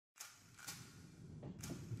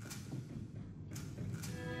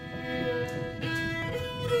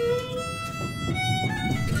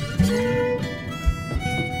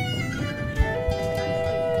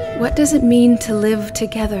What does it mean to live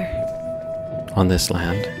together? On this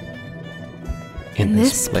land. In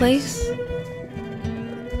this place?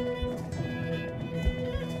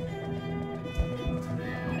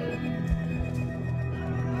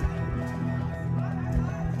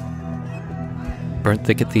 Burnt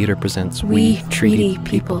Thicket Theatre presents We Treaty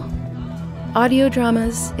People. Audio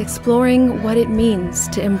dramas exploring what it means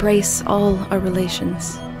to embrace all our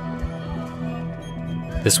relations.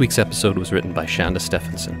 This week's episode was written by Shanda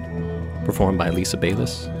Stefanson, performed by Lisa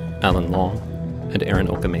Bayliss, Alan Long, and Aren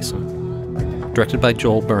Okemaysim. Directed by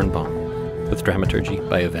Joel Bernbaum, with dramaturgy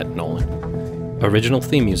by Yvette Nolan. Original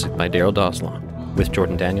theme music by Daryl Doslon, with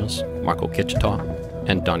Jordan Daniels, Marco Kitchetaw,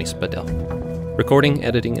 and Donnie Spadell. Recording,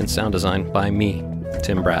 editing, and sound design by me,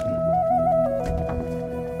 Tim Bratton.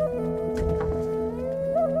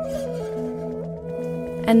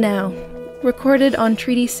 And now, recorded on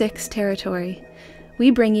Treaty 6 territory, we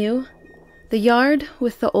bring you The Yard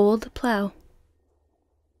with the Old Plow.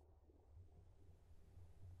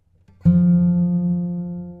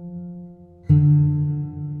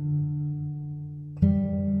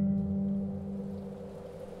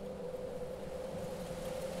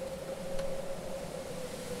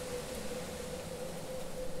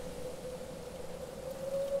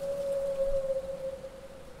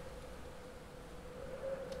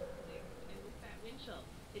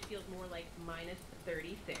 It feels more like minus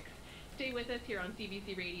 36. Stay with us here on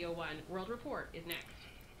CBC Radio 1. World Report is next.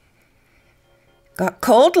 Got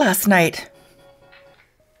cold last night.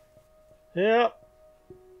 Yeah.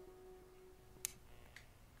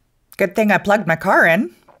 Good thing I plugged my car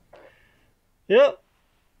in. Yep.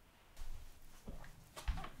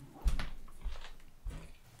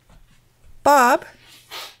 Bob,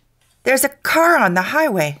 there's a car on the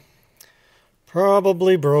highway.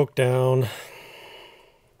 Probably broke down.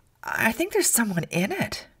 I think there's someone in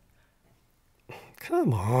it.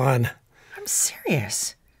 Come on. I'm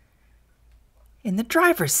serious. In the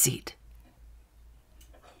driver's seat.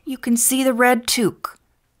 You can see the red toque.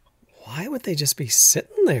 Why would they just be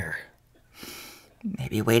sitting there?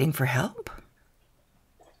 Maybe waiting for help?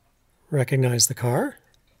 Recognize the car?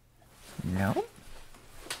 No.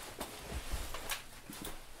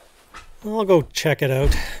 I'll go check it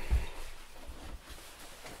out.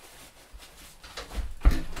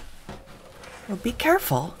 Well, be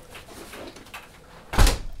careful.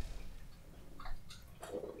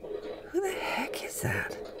 Who the heck is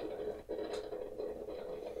that?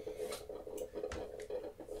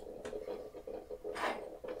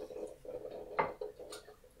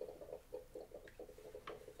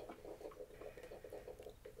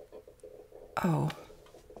 Oh.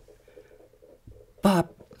 Bob.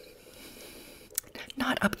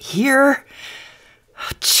 Not up here. Oh,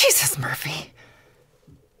 Jesus, Murphy.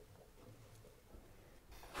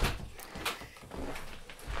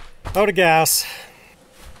 Out of gas.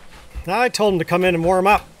 I told him to come in and warm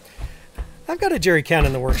up. I've got a jerry can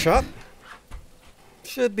in the workshop.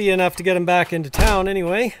 Should be enough to get him back into town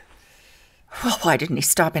anyway. Well, why didn't he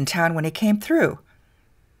stop in town when he came through?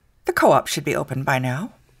 The co-op should be open by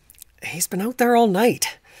now. He's been out there all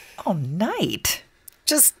night. All night?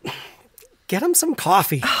 Just get him some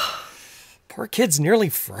coffee. Poor kid's nearly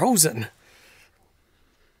frozen.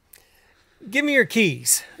 Give me your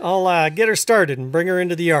keys. I'll get her started and bring her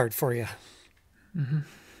into the yard for you. Mm-hmm.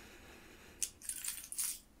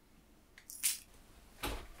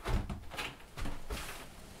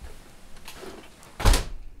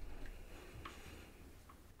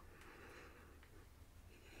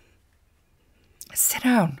 Sit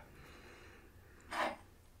down.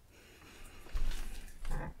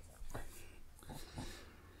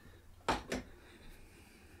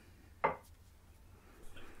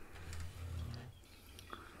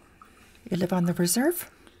 You live on the reserve?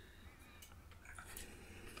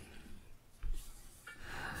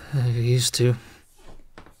 I used to.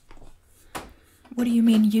 What do you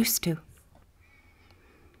mean, used to?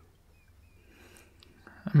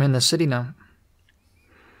 I'm in the city now.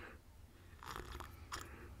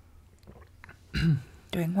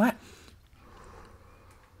 Doing what?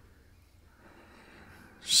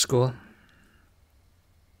 School.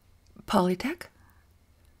 Polytech?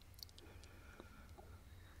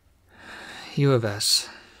 U of S.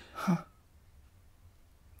 Huh.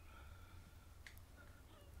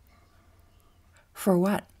 For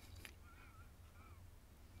what?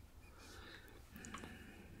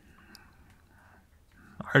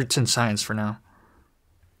 Arts and science for now.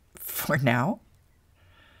 For now?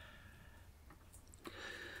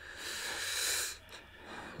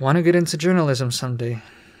 Want to get into journalism someday.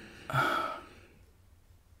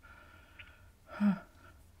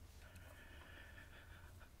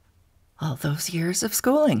 I'll those years of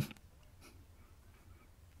schooling.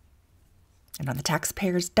 And on the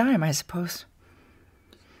taxpayer's dime, I suppose.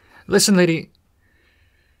 Listen, lady.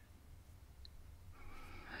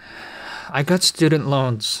 I got student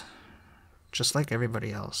loans, just like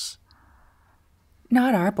everybody else.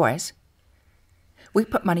 Not our boys. We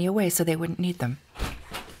put money away so they wouldn't need them.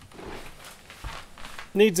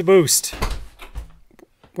 Needs a boost.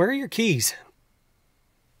 Where are your keys?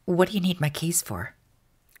 What do you need my keys for?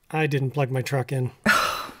 I didn't plug my truck in.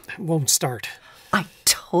 It won't start. I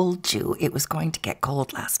told you it was going to get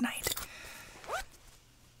cold last night.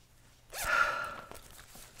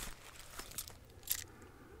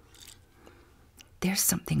 There's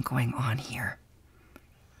something going on here.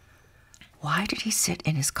 Why did he sit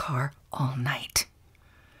in his car all night?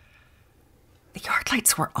 The yard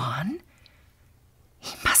lights were on.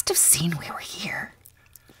 He must have seen we were here.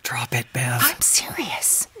 Drop it, Bev. I'm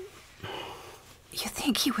serious. You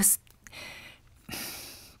think he was,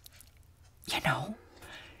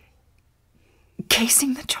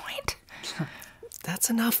 casing the joint? That's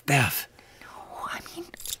enough, Bev. No, I mean...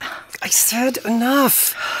 I said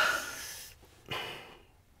enough.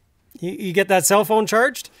 You get that cell phone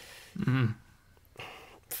charged? Mm.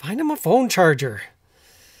 Find him a phone charger.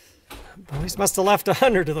 Boys must have left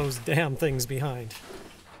 100 of those damn things behind.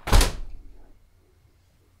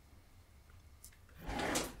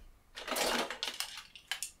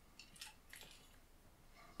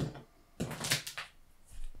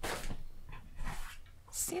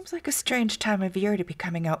 Seems like a strange time of year to be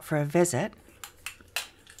coming out for a visit.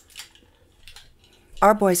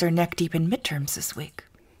 Our boys are neck deep in midterms this week.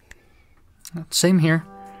 Same here.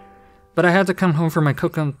 But I had to come home for my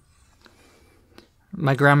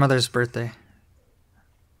grandmother's birthday.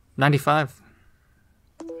 95.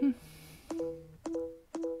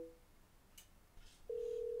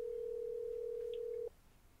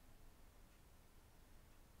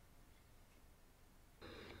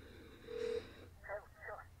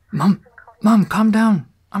 Mom, calm down.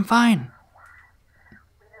 I'm fine.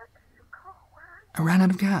 I ran out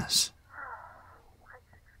of gas.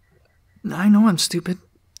 I know I'm stupid,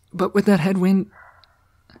 but with that headwind...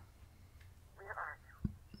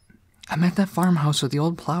 I'm at that farmhouse with the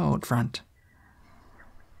old Plow out front.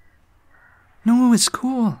 No, it's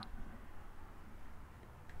cool.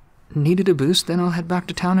 Needed a boost, then I'll head back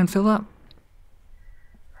to town and fill up.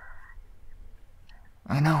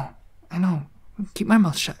 I know. Keep my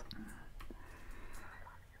mouth shut.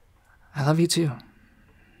 I love you too.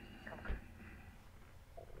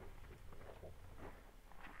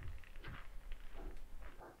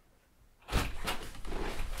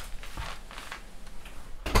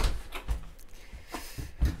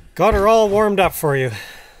 Got her all warmed up for you.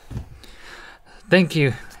 Thank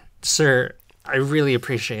you, sir. I really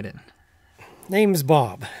appreciate it. Name's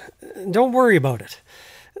Bob. Don't worry about it.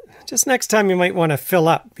 Just next time you might want to fill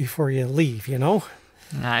up before you leave, you know?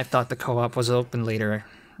 I thought the co-op was open later,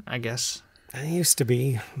 I guess. It used to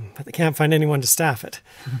be, but they can't find anyone to staff it.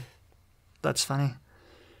 That's funny.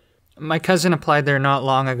 My cousin applied there not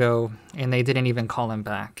long ago, and they didn't even call him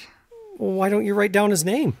back. Well, why don't you write down his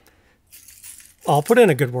name? I'll put in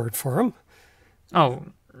a good word for him. Oh,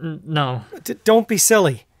 no. Don't be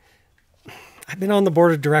silly. I've been on the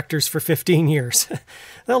board of directors for 15 years.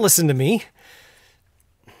 They'll listen to me.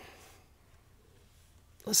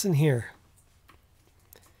 Listen here.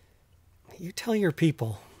 You tell your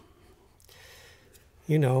people,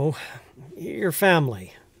 your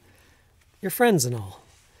family, your friends and all.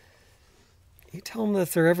 You tell them that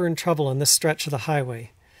if they're ever in trouble on this stretch of the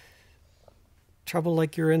highway, trouble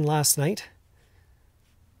like you're in last night,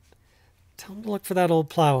 tell them to look for that old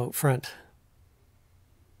Plow out front.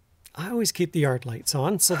 I always keep the yard lights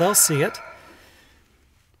on, so they'll see it.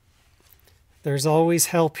 There's always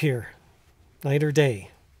help here, night or day.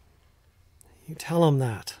 You tell them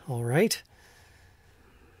that, all right?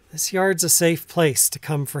 This yard's a safe place to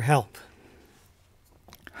come for help.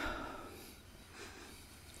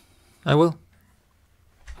 I will.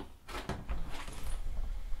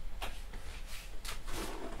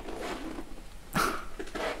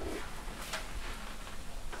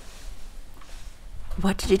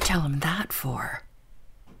 What did you tell him that for?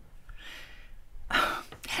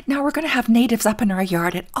 Now we're going to have natives up in our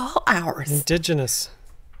yard at all hours. Indigenous.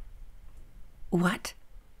 What?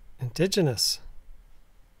 Indigenous.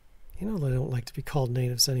 They don't like to be called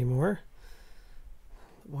natives anymore.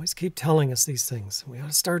 The boys keep telling us these things. We ought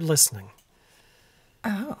to start listening.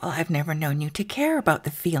 Oh, well, I've never known you to care about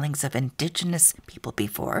the feelings of Indigenous people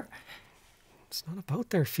before. It's not about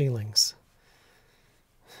their feelings.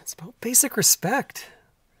 It's about basic respect.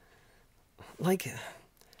 Like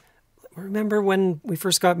Remember when we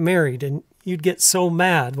first got married and you'd get so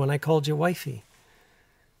mad when I called you wifey?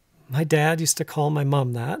 My dad used to call my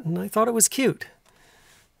mom that, and I thought it was cute.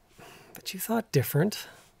 But you thought different,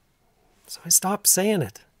 so I stopped saying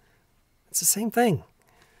it. It's the same thing.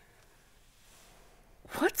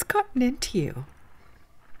 What's gotten into you?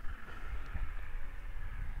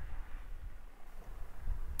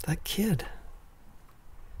 That kid.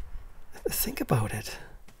 Think about it.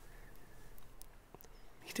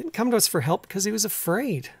 He didn't come to us for help because he was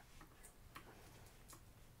afraid.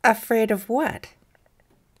 Afraid of what?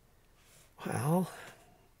 Well,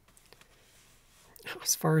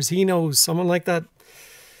 as far as he knows, someone like that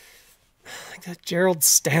Gerald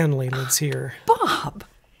Stanley lives here. Bob,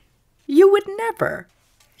 you would never.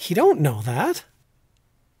 He don't know that.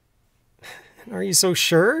 Are you so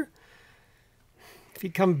sure? If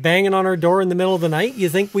he'd come banging on our door in the middle of the night, you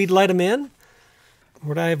think we'd let him in? Or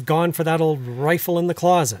would I have gone for that old rifle in the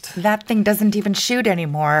closet? That thing doesn't even shoot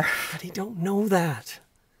anymore. But he don't know that.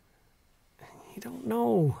 He don't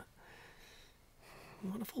know.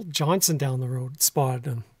 What if old Johnson down the road spotted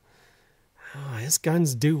him? Oh, his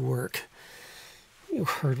guns do work. You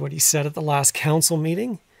heard what he said at the last council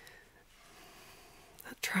meeting.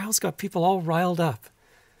 That trial's got people all riled up.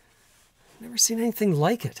 Never seen anything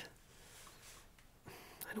like it.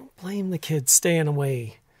 I don't blame the kid staying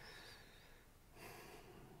away.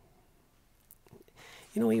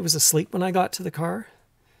 You know, he was asleep when I got to the car.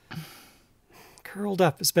 Curled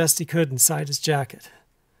up as best he could inside his jacket.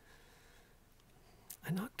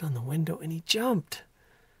 I knocked on the window and he jumped.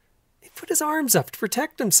 He put his arms up to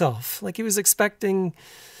protect himself, like he was expecting,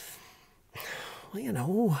 well, you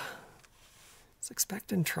know, he's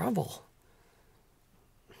expecting trouble.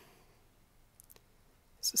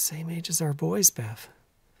 He's the same age as our boys, Bev.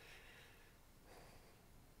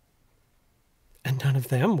 And none of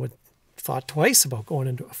them would thought twice about going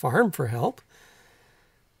into a farm for help.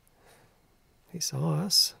 He saw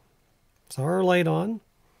us, saw our light on,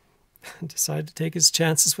 and decided to take his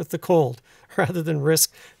chances with the cold rather than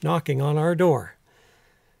risk knocking on our door.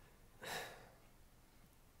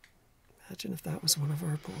 Imagine if that was one of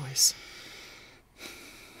our boys.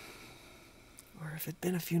 Or if it'd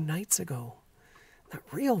been a few nights ago. That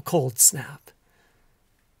real cold snap.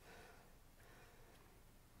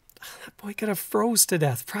 That boy could have froze to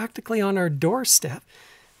death practically on our doorstep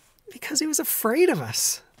because he was afraid of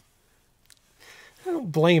us. I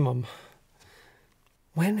don't blame him.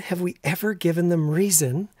 When have we ever given them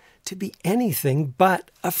reason to be anything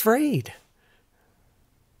but afraid?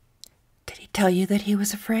 Did he tell you that he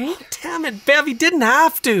was afraid? Oh, damn it, Bev, he didn't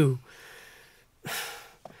have to.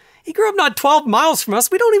 He grew up not 12 miles from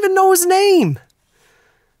us. We don't even know his name.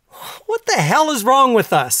 What the hell is wrong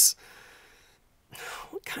with us?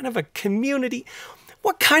 What kind of a community,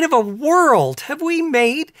 what kind of a world have we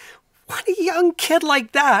made when a young kid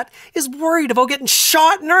like that is worried about getting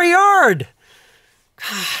shot in our yard?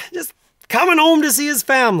 Just coming home to see his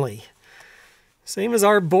family. Same as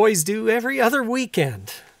our boys do every other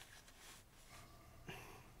weekend.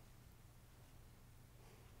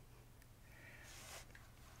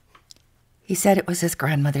 He said it was his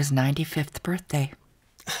grandmother's 95th birthday.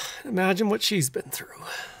 Imagine what she's been through.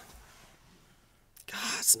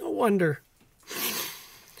 God, it's no wonder.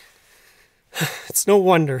 It's no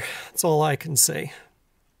wonder. That's all I can say.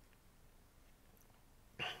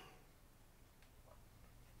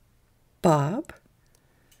 Bob,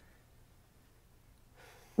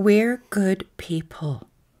 we're good people.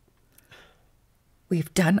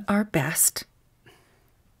 We've done our best.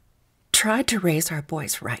 Tried to raise our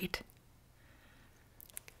boys right.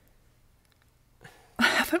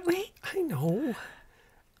 Haven't we? I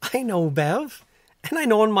know, Bev. And I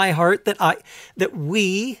know in my heart that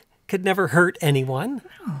we could never hurt anyone.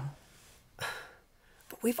 No.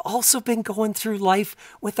 But we've also been going through life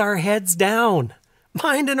with our heads down,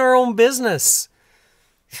 minding our own business.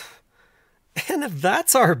 And if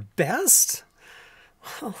that's our best,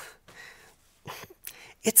 well,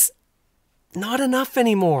 it's not enough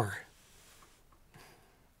anymore.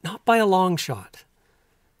 Not by a long shot.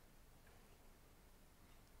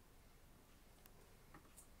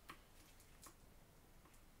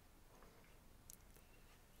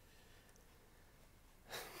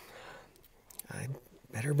 I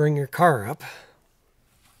better bring your car up.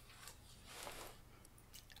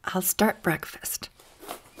 I'll start breakfast.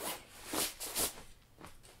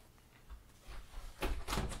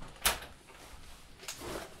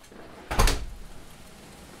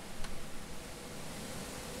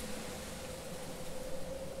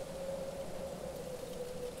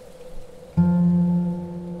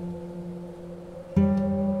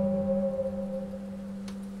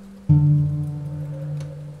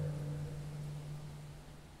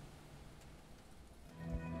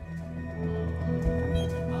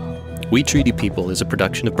 We Treaty People is a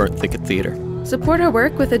production of Burnt Thicket Theatre. Support our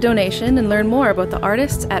work with a donation and learn more about the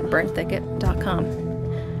artists at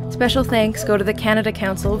burntthicket.com. Special thanks go to the Canada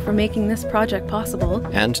Council for making this project possible.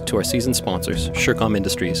 And to our season sponsors, Shercom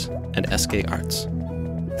Industries and SK Arts.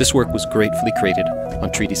 This work was gratefully created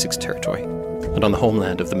on Treaty 6 territory and on the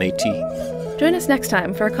homeland of the Métis. Join us next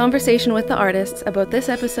time for a conversation with the artists about this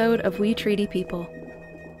episode of We Treaty People.